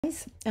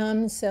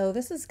So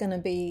this is going to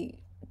be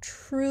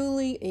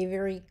truly a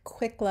very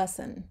quick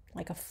lesson,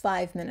 like a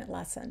 5-minute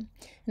lesson.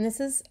 And this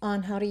is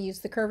on how to use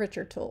the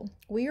curvature tool.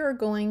 We are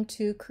going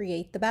to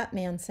create the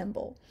Batman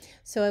symbol.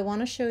 So I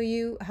want to show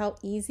you how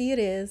easy it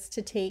is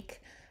to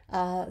take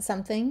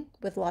something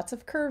with lots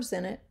of curves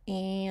in it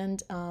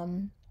and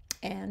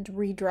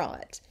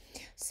redraw it.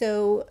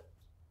 So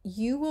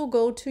you will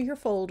go to your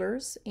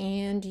folders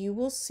and you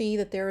will see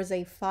that there is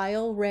a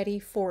file ready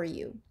for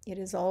you. It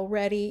is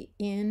already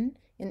in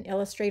an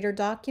Illustrator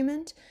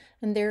document,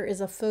 and there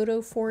is a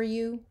photo for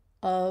you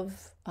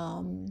of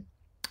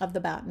the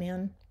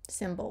Batman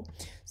symbol.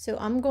 So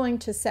I'm going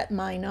to set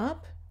mine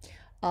up.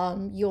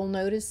 You'll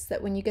notice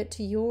that when you get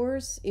to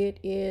yours, it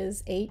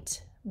is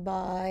 8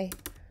 by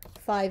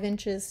 5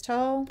 inches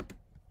tall.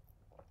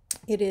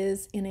 It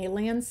is in a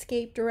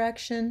landscape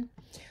direction.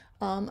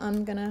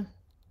 I'm gonna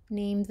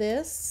name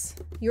this.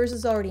 Yours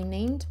is already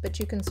named, but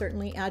you can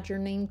certainly add your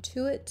name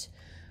to it.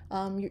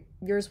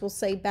 Yours will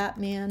say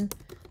Batman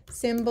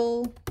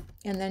symbol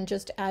and then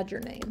just add your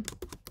name.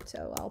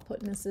 So I'll put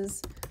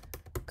Mrs.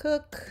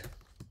 Cook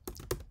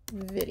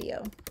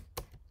video.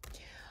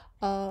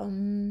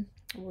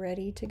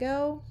 Ready to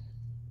go.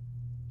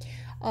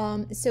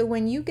 So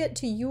when you get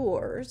to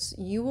yours,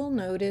 you will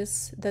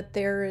notice that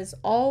there is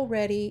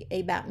already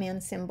a Batman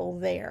symbol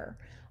there.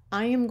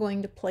 I am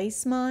going to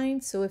place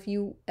mine, so if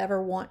you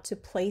ever want to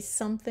place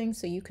something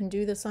so you can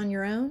do this on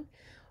your own,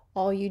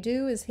 all you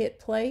do is hit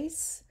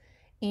place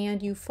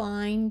and you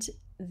find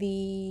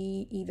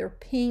the either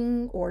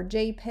PNG or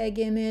JPEG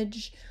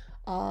image,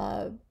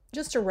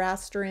 just a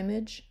raster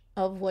image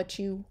of what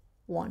you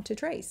want to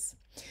trace.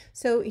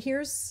 So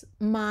here's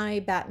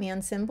my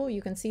Batman symbol.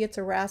 You can see it's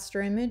a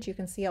raster image. You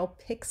can see how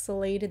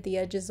pixelated the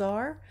edges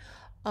are.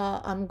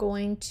 I'm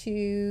going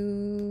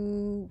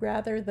to,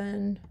 rather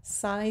than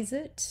size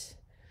it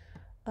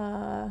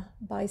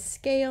by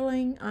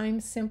scaling, I'm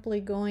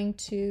simply going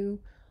to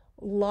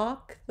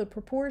lock the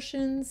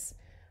proportions.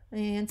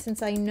 And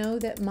since I know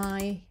that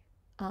my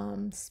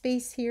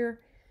space here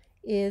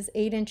is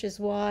 8 inches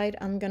wide,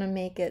 I'm going to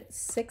make it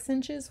 6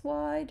 inches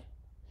wide.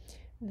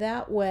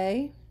 That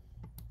way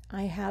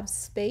I have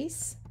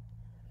space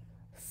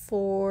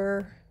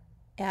for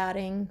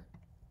adding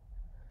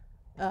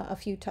a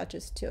few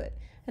touches to it.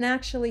 And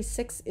actually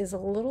 6 is a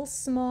little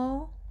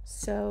small,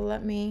 so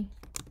let me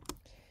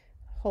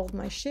hold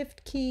my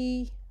shift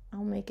key.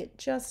 I'll make it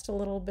just a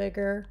little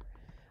bigger.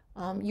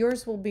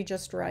 Yours will be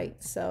just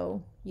right,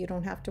 so you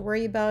don't have to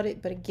worry about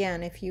it. But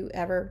again, if you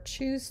ever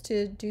choose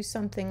to do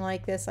something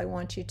like this, I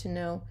want you to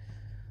know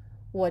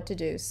what to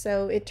do.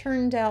 So it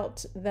turned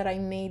out that I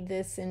made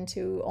this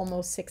into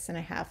almost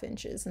 6.5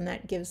 inches, and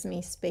that gives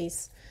me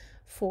space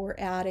for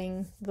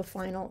adding the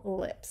final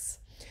ellipse.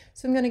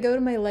 So I'm going to go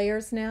to my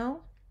layers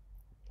now,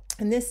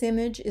 and this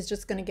image is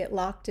just going to get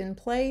locked in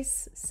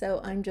place. So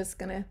I'm just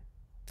going to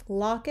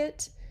lock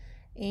it,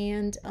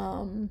 and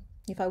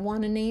if I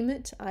want to name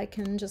it, I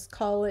can just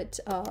call it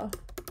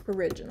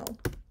original.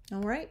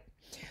 All right.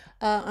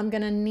 I'm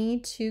going to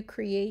need to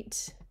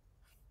create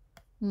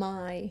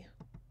my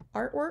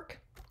artwork.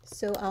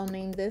 So I'll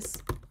name this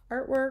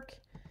artwork,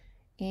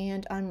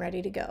 and I'm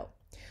ready to go.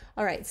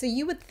 All right, so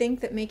you would think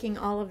that making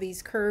all of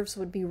these curves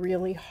would be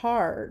really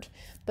hard,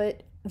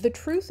 but the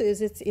truth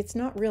is it's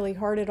not really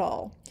hard at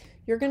all.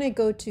 You're going to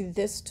go to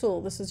this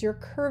tool. This is your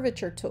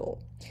curvature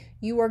tool.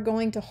 You are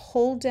going to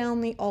hold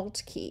down the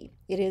Alt key.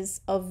 It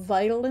is of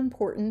vital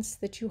importance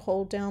that you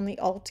hold down the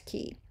Alt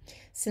key.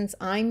 Since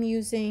I'm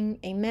using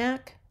a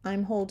Mac,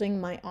 I'm holding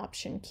my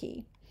Option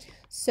key.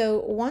 So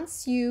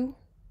once you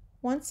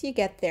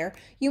get there,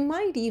 you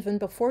might even,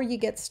 before you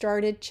get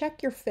started,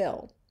 check your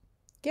fill.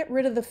 Get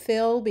rid of the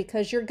fill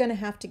because you're going to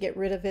have to get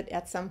rid of it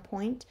at some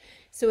point.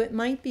 So it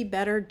might be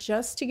better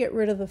just to get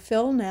rid of the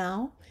fill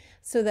now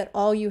so that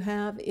all you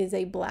have is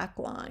a black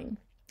line.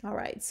 All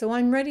right, so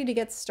I'm ready to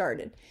get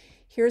started.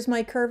 Here's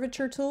my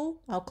curvature tool.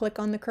 I'll click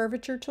on the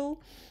curvature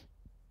tool.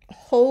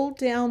 Hold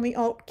down the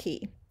Alt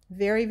key.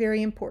 Very,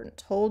 very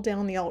important. Hold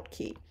down the Alt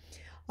key.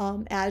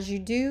 As you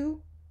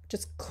do,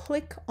 just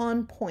click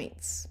on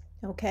points.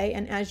 Okay,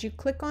 and as you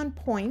click on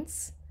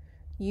points,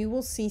 you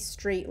will see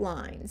straight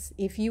lines.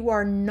 If you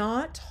are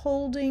not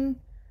holding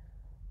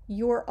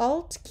your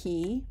Alt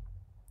key,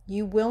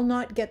 you will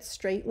not get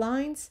straight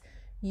lines.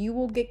 You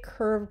will get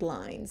curved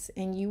lines,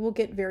 and you will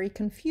get very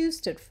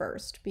confused at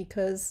first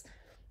because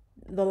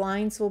the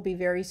lines will be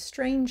very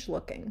strange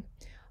looking.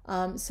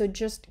 So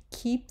just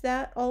keep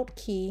that Alt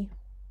key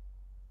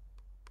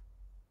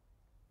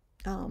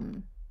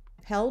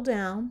held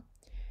down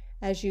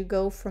as you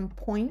go from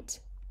point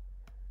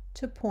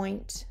to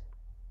point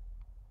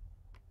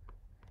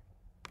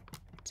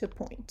to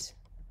point.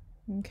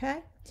 Okay,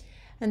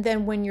 and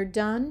then when you're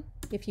done,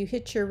 if you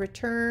hit your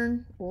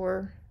return,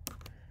 or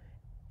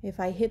if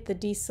I hit the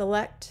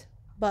deselect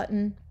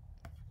button,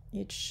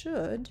 it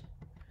should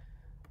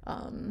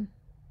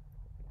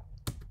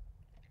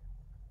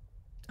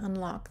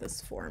unlock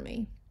this for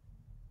me.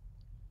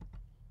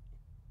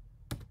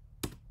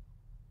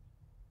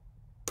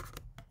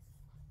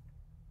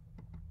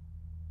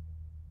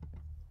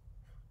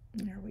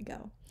 There we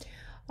go.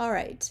 All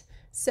right,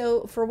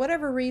 so for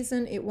whatever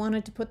reason it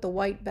wanted to put the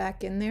white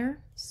back in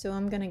there, so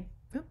I'm gonna,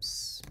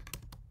 oops,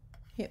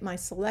 hit my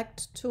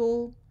select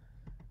tool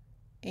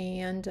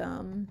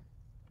and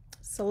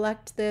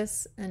select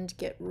this and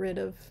get rid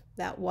of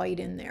that white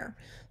in there.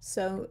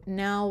 So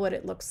now what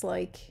it looks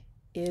like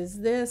is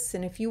this,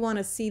 and if you want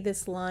to see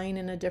this line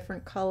in a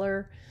different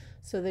color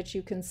so that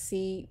you can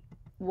see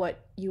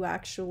what you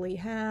actually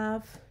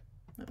have,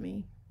 let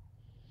me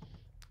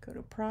go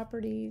to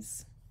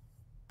properties.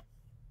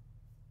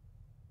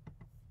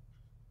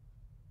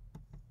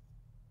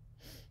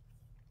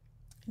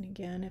 And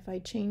again, if I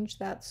change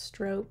that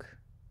stroke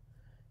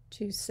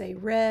to say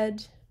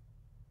red,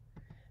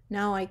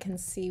 now I can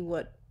see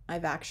what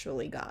I've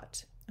actually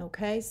got.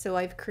 Okay, so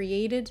I've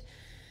created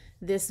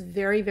this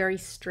very, very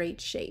straight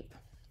shape.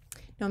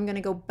 Now I'm going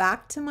to go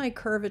back to my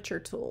curvature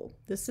tool.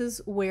 This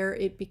is where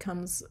it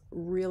becomes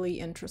really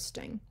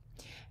interesting.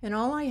 And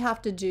all I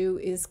have to do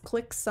is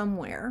click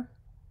somewhere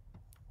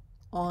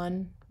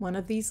on one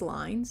of these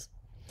lines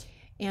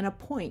and a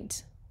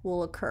point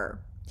will occur.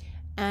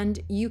 And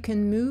you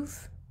can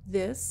move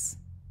this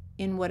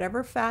in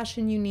whatever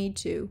fashion you need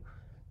to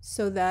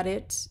so that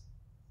it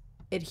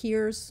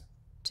adheres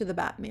to the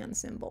Batman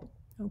symbol.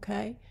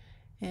 Okay,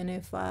 and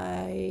if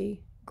I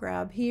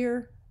grab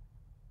here,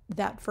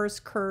 that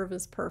first curve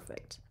is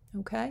perfect.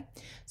 Okay,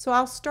 so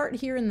I'll start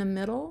here in the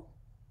middle.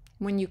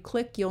 When you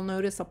click, you'll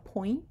notice a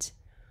point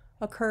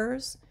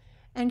occurs,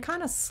 and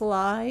kind of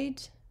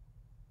slide,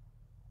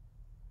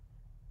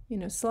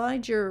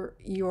 slide your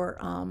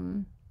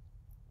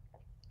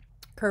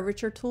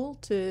curvature tool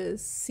to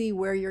see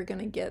where you're going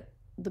to get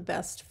the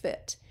best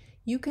fit.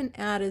 You can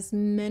add as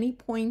many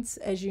points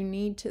as you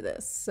need to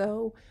this.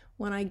 So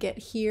when I get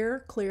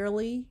here,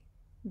 clearly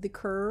the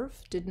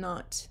curve did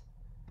not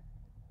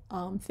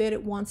fit.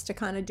 It wants to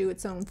kind of do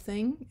its own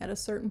thing at a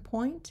certain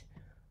point,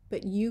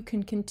 but you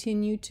can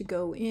continue to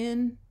go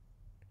in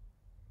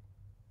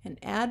and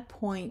add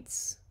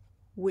points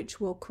which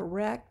will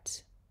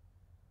correct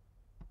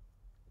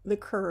the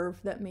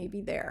curve that may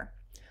be there.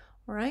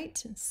 All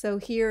right, so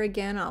here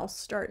again, I'll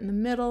start in the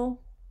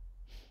middle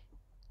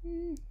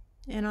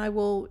and I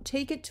will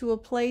take it to a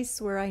place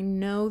where I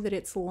know that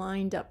it's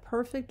lined up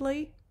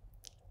perfectly.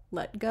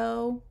 Let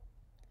go.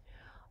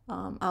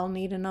 I'll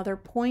need another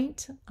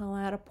point. I'll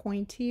add a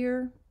point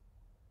here.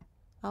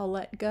 I'll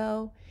let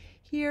go.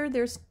 Here,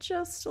 there's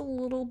just a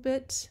little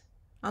bit.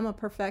 I'm a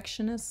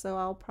perfectionist, so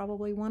I'll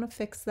probably want to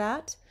fix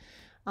that.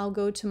 I'll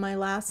go to my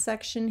last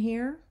section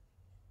here,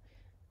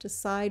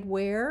 decide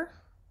where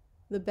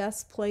the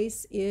best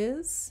place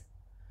is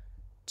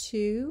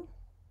to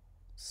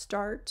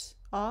start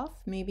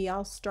off. Maybe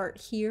I'll start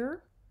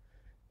here.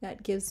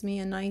 That gives me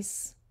a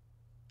nice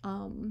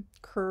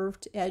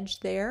curved edge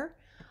there.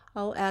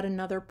 I'll add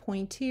another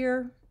point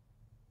here.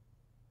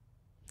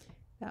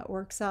 That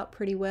works out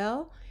pretty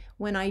well.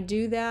 When I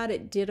do that,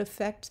 it did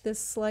affect this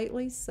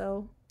slightly,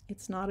 so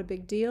it's not a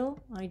big deal.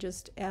 I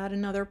just add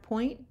another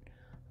point.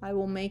 I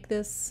will make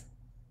this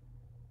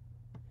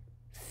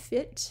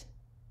fit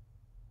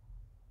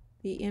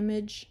the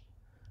image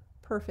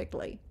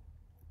perfectly.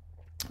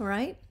 All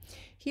right,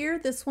 here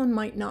this one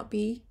might not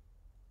be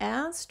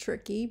as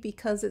tricky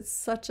because it's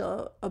such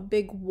a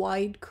big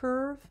wide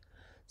curve.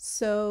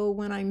 So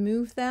when I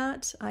move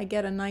that, I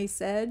get a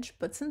nice edge,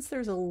 but since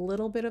there's a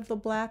little bit of the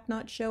black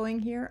not showing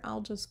here,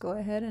 I'll just go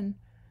ahead and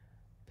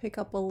pick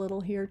up a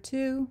little here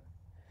too.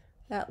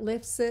 That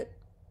lifts it.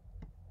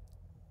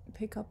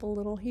 Pick up a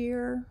little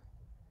here.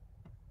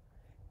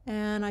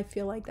 And I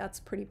feel like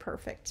that's pretty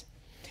perfect.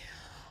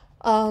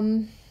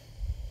 Go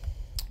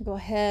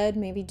ahead,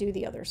 maybe do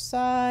the other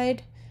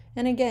side.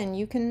 And again,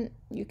 you can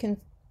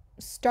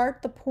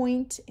start the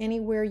point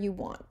anywhere you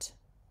want.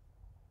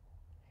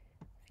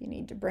 If you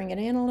need to bring it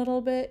in a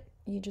little bit,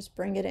 you just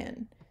bring it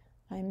in.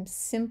 I'm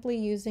simply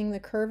using the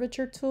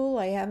curvature tool.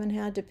 I haven't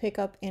had to pick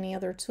up any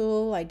other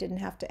tool. I didn't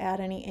have to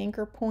add any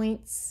anchor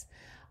points.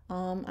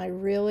 I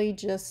really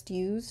just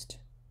used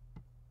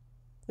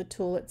the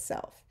tool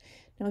itself.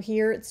 Now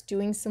here it's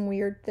doing some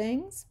weird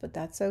things, but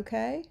that's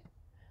okay,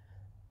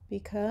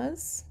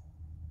 because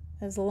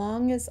as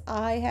long as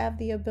I have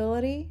the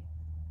ability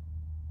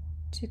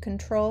to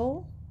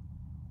control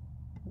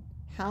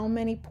how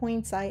many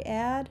points I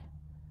add,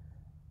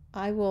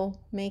 I will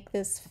make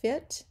this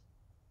fit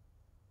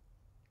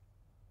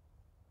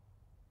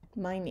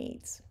my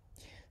needs.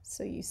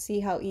 So you see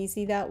how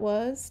easy that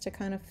was to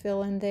kind of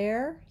fill in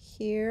there.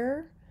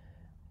 Here,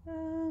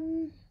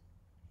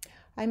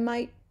 I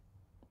might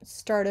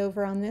start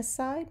over on this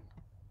side,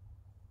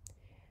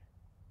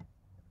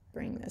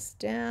 bring this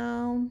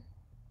down,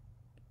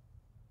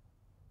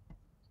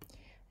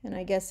 and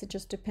I guess it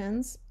just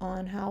depends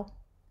on how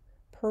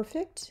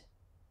perfect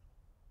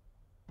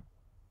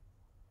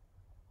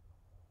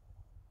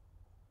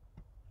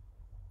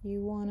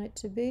you want it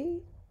to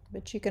be.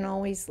 But you can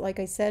always, like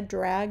I said,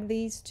 drag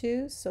these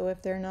two, so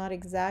if they're not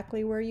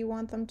exactly where you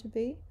want them to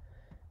be,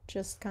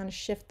 just kind of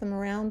shift them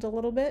around a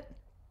little bit.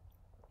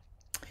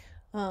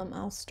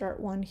 I'll start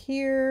one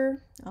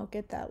here. I'll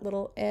get that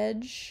little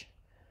edge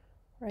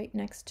right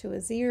next to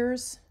his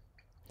ears.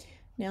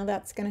 Now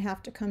that's going to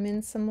have to come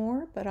in some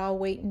more, but I'll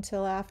wait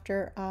until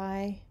after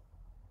I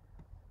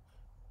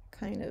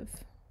kind of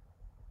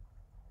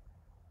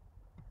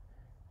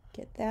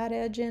get that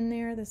edge in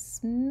there. This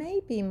may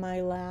be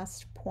my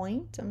last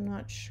point, I'm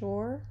not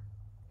sure.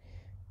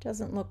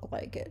 Doesn't look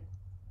like it.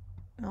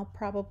 I'll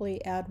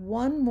probably add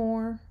one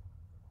more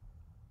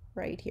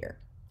right here,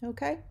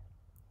 okay?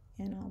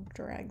 And I'll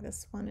drag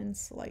this one in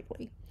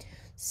slightly.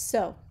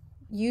 So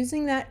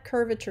using that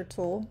curvature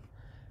tool,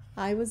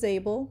 I was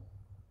able,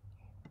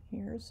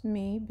 here's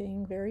me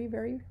being very,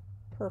 very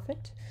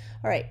perfect.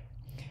 All right,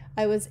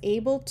 I was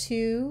able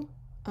to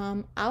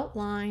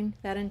outline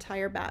that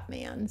entire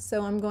Batman.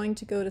 So I'm going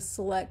to go to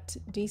select,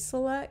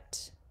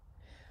 deselect,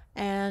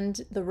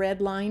 and the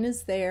red line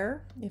is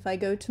there. If I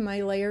go to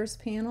my layers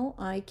panel,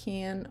 I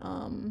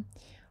can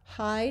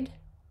hide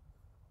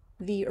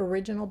the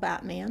original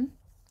Batman.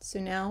 So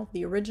now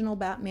the original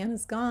Batman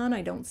is gone.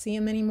 I don't see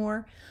him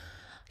anymore.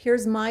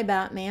 Here's my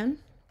Batman.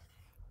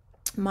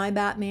 My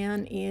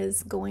Batman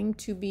is going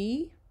to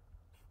be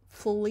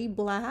fully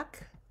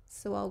black.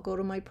 So I'll go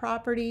to my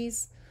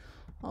properties,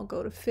 I'll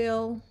go to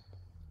fill,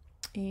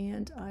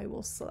 and I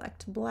will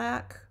select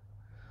black.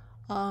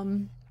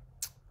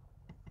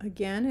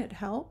 Again, it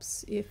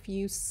helps if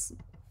you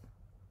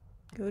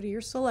go to your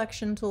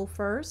selection tool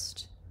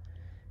first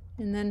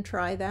and then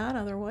try that,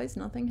 otherwise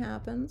nothing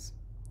happens.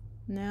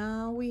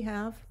 Now we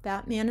have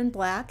Batman in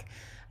black.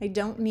 I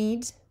don't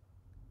need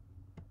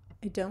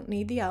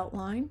the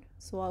outline,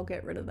 so I'll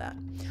get rid of that.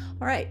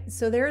 All right,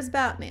 so there's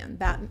Batman.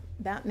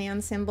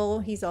 Batman symbol,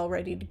 he's all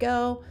ready to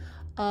go.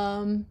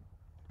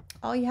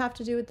 All you have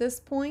to do at this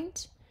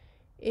point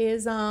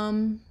is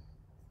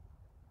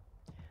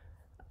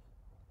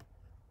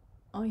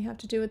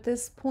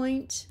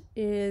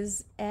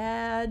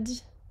add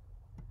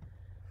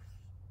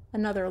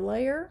another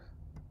layer,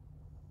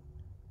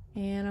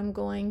 and I'm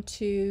going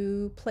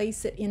to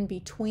place it in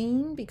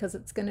between because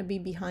it's going to be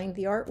behind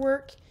the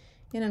artwork,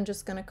 and I'm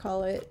just going to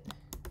call it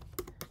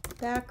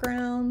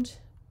background,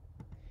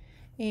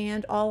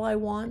 and all I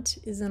want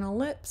is an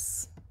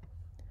ellipse.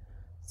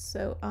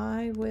 So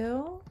I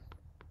will,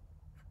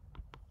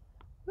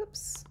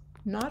 whoops,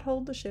 not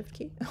hold the shift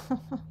key.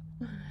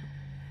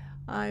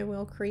 I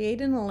will create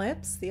an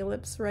ellipse. The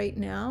ellipse right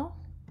now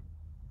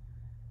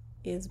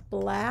is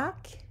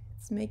black.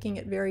 It's making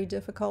it very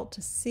difficult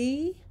to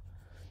see.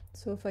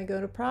 So if I go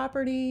to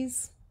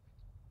properties,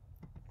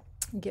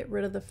 get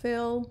rid of the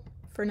fill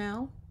for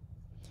now.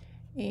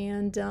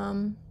 And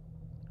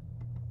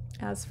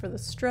as for the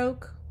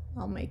stroke,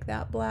 I'll make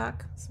that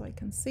black so I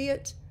can see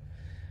it.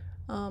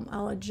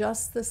 I'll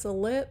adjust this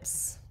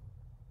ellipse.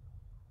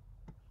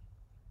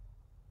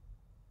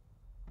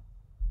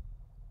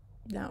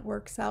 That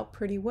works out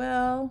pretty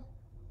well.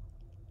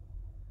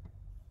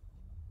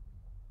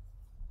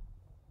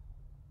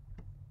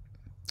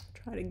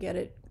 Try to get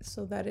it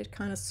so that it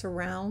kind of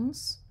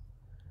surrounds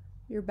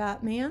your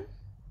Batman.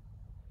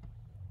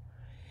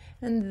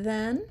 And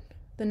then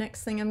the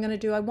next thing I'm going to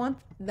do, I want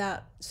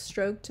that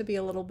stroke to be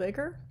a little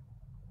bigger.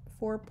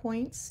 4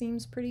 points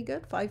seems pretty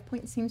good. 5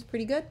 points seems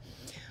pretty good.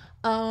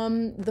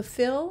 The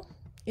fill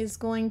is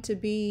going to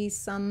be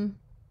some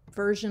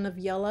version of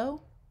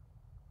yellow.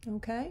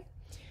 Okay.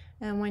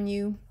 And when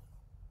you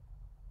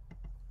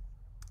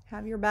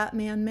have your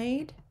Batman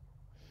made,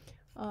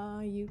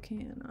 you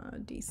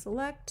can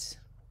deselect,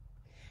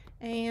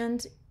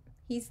 and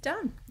he's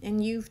done.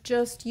 And you've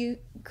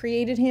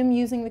created him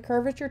using the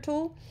curvature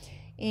tool.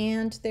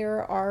 And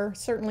there are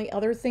certainly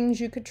other things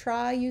you could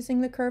try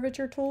using the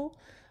curvature tool,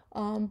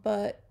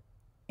 but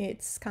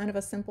it's kind of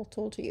a simple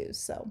tool to use.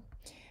 So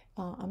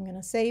I'm going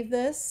to save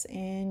this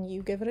and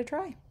you give it a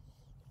try.